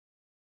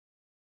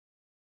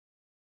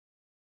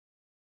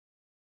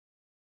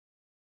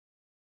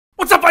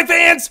up, fight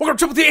fans? Welcome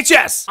to Triple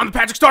THS. I'm the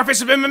Patrick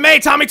Starfish of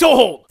MMA, Tommy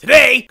Toehold.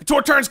 Today,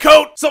 Couture turns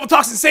coat, Silva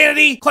talks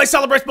insanity, Clay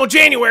celebrates Mo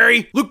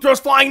January, Luke throws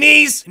flying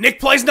knees, and Nick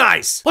plays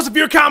nice. What's the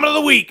viewer comment of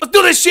the week? Let's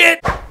do this shit!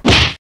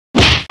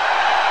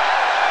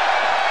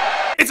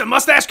 It's a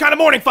mustache kind of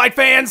morning, fight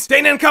fans.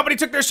 Dana and company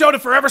took their show to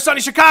Forever Sunny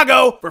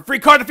Chicago for a free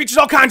card that features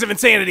all kinds of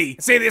insanity.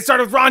 Insanity that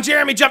started with Ron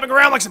Jeremy jumping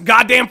around like some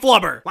goddamn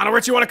flubber. Lionel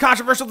Richie won a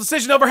controversial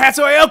decision over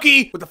Hatsuo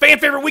Aoki with the fan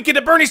favorite weekend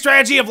at Bernie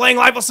strategy of laying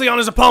lifelessly on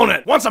his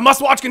opponent. Once a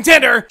must-watch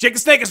contender, Jake the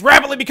Snake is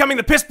rapidly becoming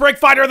the piss break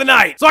fighter of the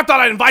night. So I thought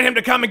I'd invite him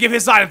to come and give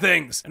his side of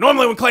things. And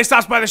normally when Clay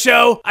stops by the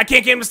show, I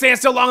can't get him to stand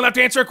still long enough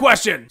to answer a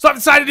question. So I've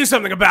decided to do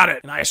something about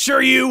it. And I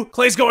assure you,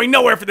 Clay's going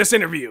nowhere for this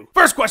interview.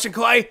 First question,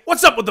 Clay.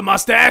 What's up with the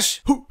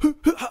mustache?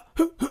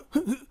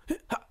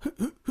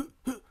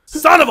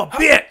 Son of a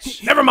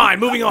bitch! Never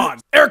mind, moving on.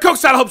 Eric Koch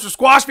had hopes for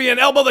squash via an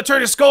elbow that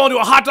turned his skull into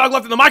a hot dog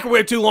left in the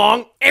microwave too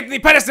long. Anthony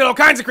Pettis did all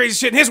kinds of crazy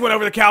shit in his win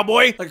over the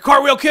Cowboy, like a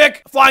cartwheel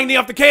kick, a flying knee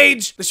off the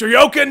cage, the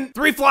Shoryuken,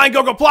 3 flying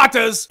go-go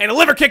platas, and a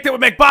liver kick that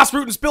would make Boss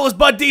Root and spill his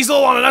Bud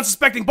Diesel on an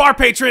unsuspecting bar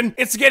patron,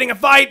 instigating a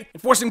fight,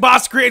 and forcing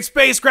Boss to create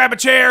space, grab a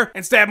chair,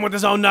 and stab him with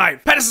his own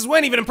knife. Pettis'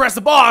 win even impressed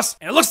the boss,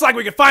 and it looks like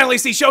we could finally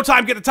see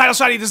Showtime get the title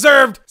shot he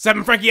deserved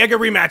 7 Frankie Edgar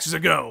rematches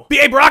ago.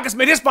 B.A. Baracus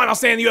made his final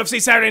stand in the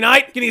UFC Saturday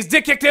night, getting his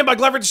dick kicked in by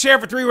Glover Teixeira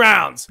for 3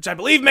 rounds, which I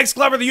believe makes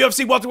Glover the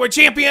UFC welterweight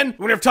champion,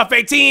 winner of Tough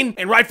 18,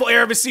 and rightful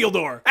heir of his seal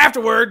door.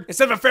 Afterward,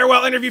 instead of a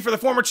farewell interview for the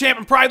former champ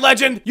and Pride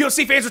legend,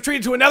 UFC fans were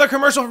treated to another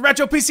commercial from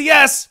Retro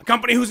PCS, a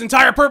company whose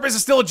entire purpose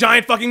is still a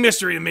giant fucking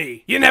mystery to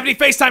me. You didn't have any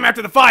FaceTime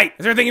after the fight.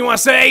 Is there anything you want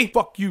to say?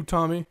 Fuck you,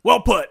 Tommy.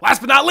 Well put. Last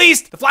but not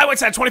least, the flyweights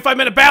had a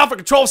 25-minute battle for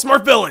control of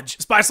Smurf Village.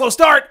 Despite a slow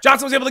start,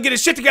 Johnson was able to get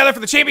his shit together for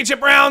the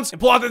championship rounds and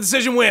pull out the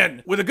decision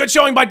win. With a good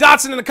showing by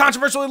Dotson and a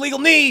controversial illegal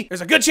knee,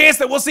 there's a good chance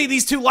that we'll see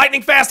these two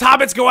lightning-fast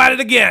hobbits go at it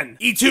again.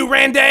 E2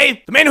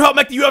 Randy, the man who helped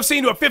make the UFC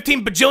into a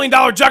 $15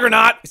 bajillion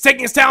juggernaut, is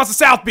taking his talents to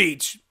South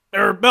Beach.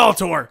 Or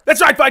Bellator.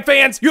 That's right, fight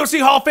fans. UFC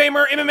Hall of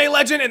Famer, MMA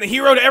legend, and the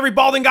hero to every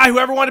balding guy who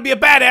ever wanted to be a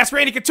badass,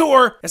 Randy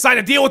Couture, has signed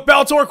a deal with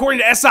Bellator according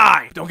to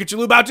SI. But don't get your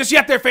lube out just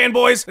yet there,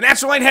 fanboys. The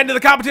natural ain't heading to the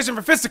competition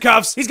for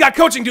fisticuffs. He's got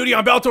coaching duty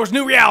on Bellator's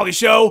new reality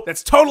show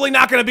that's totally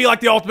not going to be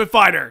like The Ultimate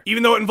Fighter,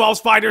 even though it involves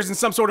fighters in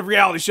some sort of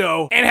reality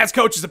show, and has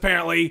coaches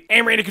apparently,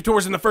 and Randy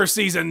Couture's in the first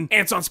season,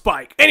 and it's on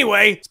Spike.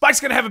 Anyway, Spike's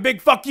going to have a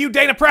big fuck you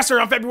Dana presser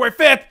on February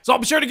 5th, so I'll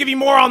be sure to give you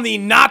more on the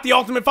Not The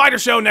Ultimate Fighter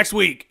show next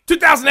week.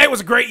 2008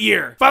 was a great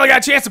year. Finally got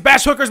a chance to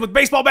bash hookers with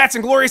baseball bats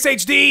in glorious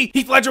HD.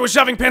 Heath Ledger was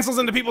shoving pencils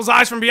into people's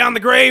eyes from beyond the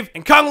grave.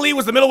 And Kung Lee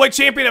was the middleweight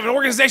champion of an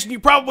organization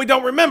you probably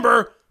don't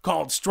remember,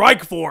 called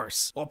Strike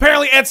Force. Well,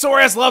 apparently Ed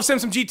Soares loves him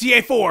some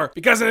GTA 4,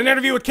 because in an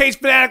interview with Cage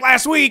Fanatic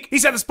last week, he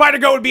said the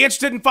Spider-Goat would be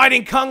interested in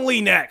fighting Kung Lee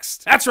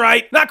next. That's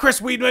right, not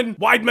Chris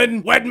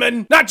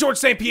Wedman, not George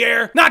St.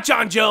 Pierre, not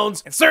John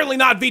Jones, and certainly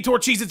not Vitor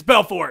Cheez-Its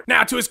Belfort.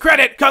 Now, to his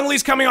credit, Kung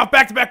Lee's coming off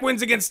back-to-back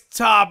wins against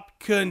top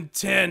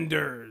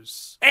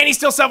contenders. And he's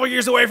still several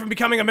years away from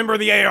becoming a member of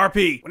the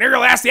AARP. When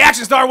Ariel asked the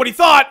action star what he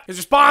thought, his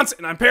response,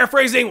 and I'm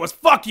paraphrasing, was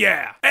fuck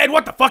yeah. Ed,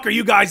 what the fuck are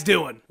you guys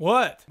doing?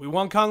 What? We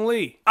won Kung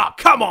Lee. Oh,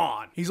 come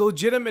on. He's a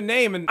legitimate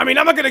name and... I mean,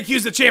 I'm not gonna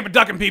accuse the champ of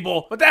ducking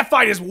people, but that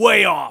fight is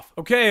way off.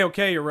 Okay,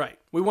 you're right.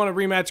 We want to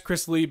rematch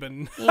Chris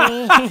Lieben.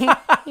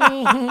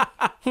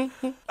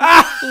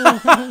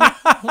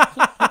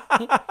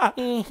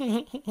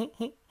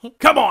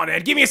 Come on,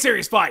 Ed, give me a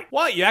serious fight.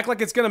 What? You act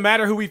like it's gonna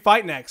matter who we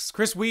fight next.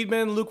 Chris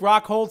Weidman, Luke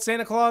Rockhold,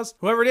 Santa Claus?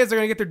 Whoever it is, they're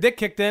gonna get their dick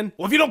kicked in.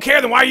 Well, if you don't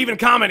care, then why are you even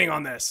commenting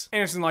on this?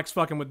 Anderson likes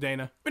fucking with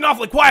Dana. Been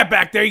awfully quiet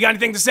back there. You got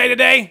anything to say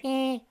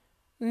today?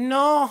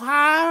 No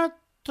hard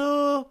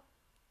to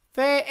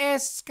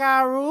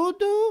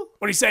Escarudo?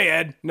 What do you say,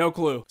 Ed? No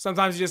clue.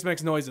 Sometimes he just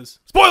makes noises.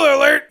 Spoiler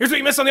alert! Here's what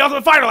you missed on The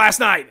Ultimate Fighter last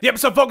night. The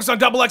episode focused on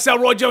Double XL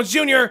Roy Jones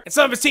Jr. and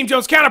some of his Team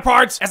Jones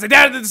counterparts as they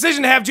doubted the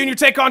decision to have Jr.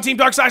 take on Team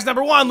Dark Side's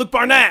 #1, Luke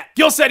Barnett.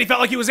 Gil said he felt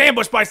like he was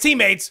ambushed by his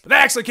teammates, but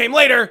that actually came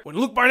later when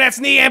Luke Barnett's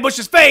knee ambushed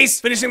his face,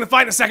 finishing the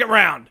fight in the second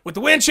round. With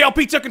the win, Chael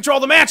took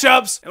control of the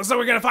matchups. It looks like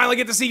we're gonna finally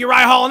get to see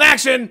Uriah Hall in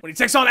action when he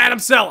takes on Adam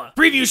Cella.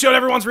 Preview showed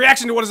everyone's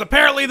reaction to what is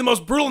apparently the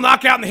most brutal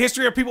knockout in the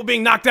history of people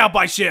being knocked out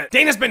by shit.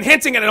 Dana's been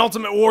hinting at an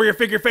Ultimate Warrior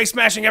figure face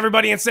smashing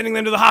everybody and sending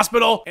them to the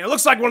hospital, and it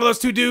looks like one of those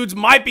two dudes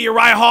might be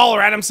Uriah Hall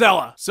or Adam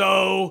Cella.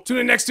 So tune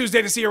in next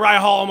Tuesday to see Uriah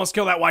Hall almost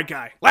kill that white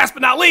guy. Last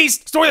but not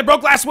least, story that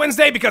broke last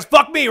Wednesday because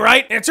fuck me,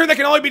 right? And a turn that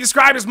can only be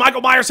described as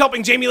Michael Myers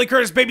helping Jamie Lee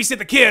Curtis babysit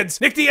the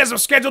kids. Nick Diaz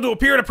was scheduled to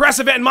appear at a press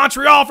event in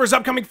Montreal for his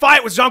upcoming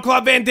fight with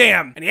Jean-Claude Van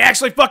Damme, and he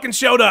actually fucking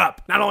showed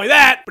up. Not only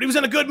that, but he was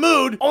in a good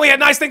mood, only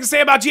had nice things to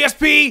say about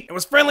GSP, and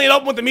was friendly and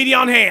open with the media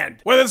on hand.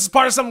 Whether this is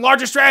part of some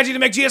larger strategy to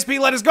make GSP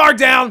let his guard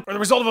down, or the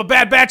result of a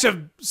bad batch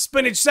of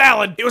spinach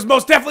salad, it was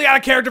most definitely out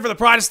of character for the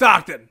pride of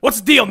Stockton. What's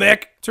the deal,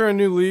 Nick? Turn a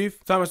new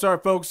leaf. Time to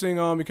start focusing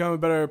on becoming a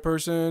better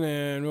person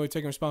and really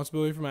taking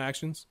responsibility for my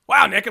actions.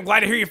 Wow, Nick, I'm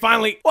glad to hear you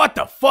finally... What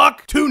the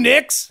fuck? 2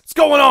 Nicks? What's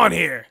going on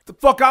here? The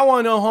fuck I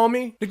wanna know,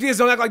 homie? Nick Diaz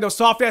don't act like no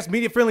soft-ass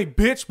media-friendly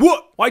bitch.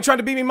 What? Why you trying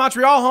to beat me in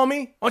Montreal,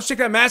 homie? Why don't you take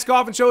that mask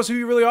off and show us who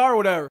you really are or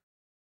whatever?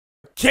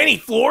 Kenny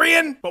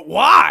Florian? But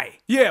why?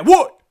 Yeah,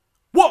 what?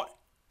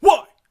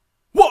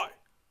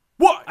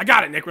 I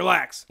got it, Nick,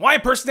 relax. Why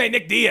impersonate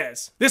Nick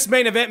Diaz? This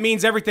main event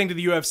means everything to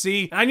the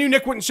UFC, and I knew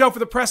Nick wouldn't show for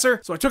the presser,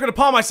 so I took it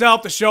upon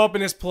myself to show up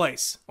in his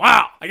place.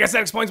 Wow, I guess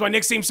that explains why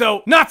Nick seems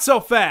so... Not so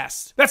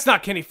fast. That's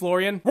not Kenny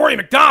Florian. Rory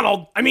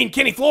McDonald? I mean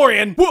Kenny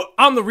Florian.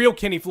 I'm the real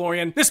Kenny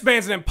Florian. This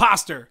man's an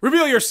imposter.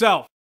 Reveal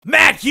yourself.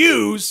 Matt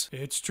Hughes?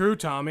 It's true,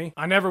 Tommy.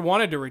 I never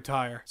wanted to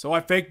retire, so I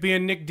faked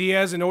being Nick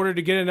Diaz in order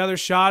to get another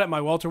shot at my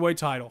welterweight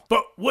title.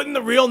 But wouldn't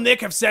the real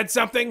Nick have said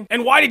something?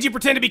 And why did you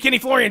pretend to be Kenny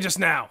Florian just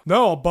now?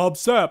 No, Bob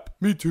Sapp.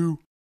 Me too.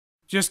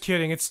 Just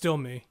kidding, it's still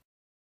me.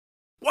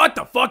 What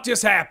the fuck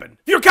just happened?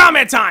 Viewer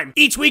comment time!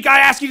 Each week I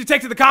ask you to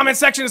take to the comment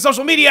section of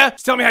social media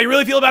to tell me how you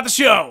really feel about the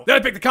show. Then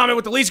I pick the comment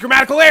with the least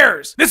grammatical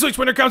errors. This week's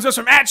winner comes to us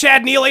from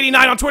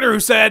 @ChadNeil89 on Twitter,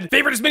 who said,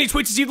 favorite as many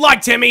tweets as you'd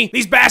like, Timmy.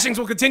 These bashings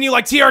will continue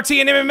like TRT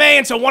and MMA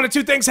until one of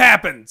two things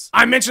happens.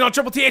 I'm mentioned on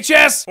Triple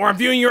THS, or I'm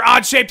viewing your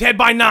odd-shaped head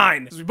by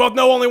 9. As we both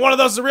know only one of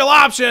those is a real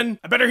option,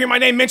 I better hear my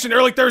name mentioned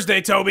early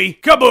Thursday, Toby.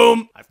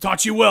 Kaboom! I've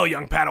taught you well,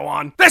 young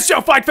Padawan. That's show,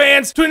 fight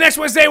fans! Tune in next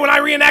Wednesday when I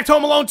reenact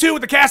Home Alone 2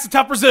 with the cast of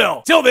Tough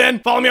Brazil. Till then,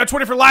 follow me on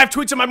Twitter for live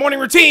tweets of my morning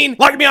routine.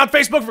 Like me on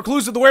Facebook for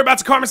clues of the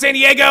whereabouts of Carmen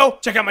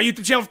Sandiego. Check out my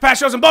YouTube channel for past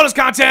shows and bonus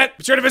content.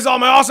 Be sure to visit all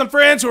my awesome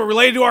friends who are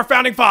related to our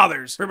founding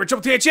fathers. For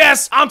Triple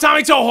THS, I'm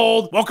Tommy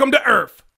Toehold. Welcome to Earth.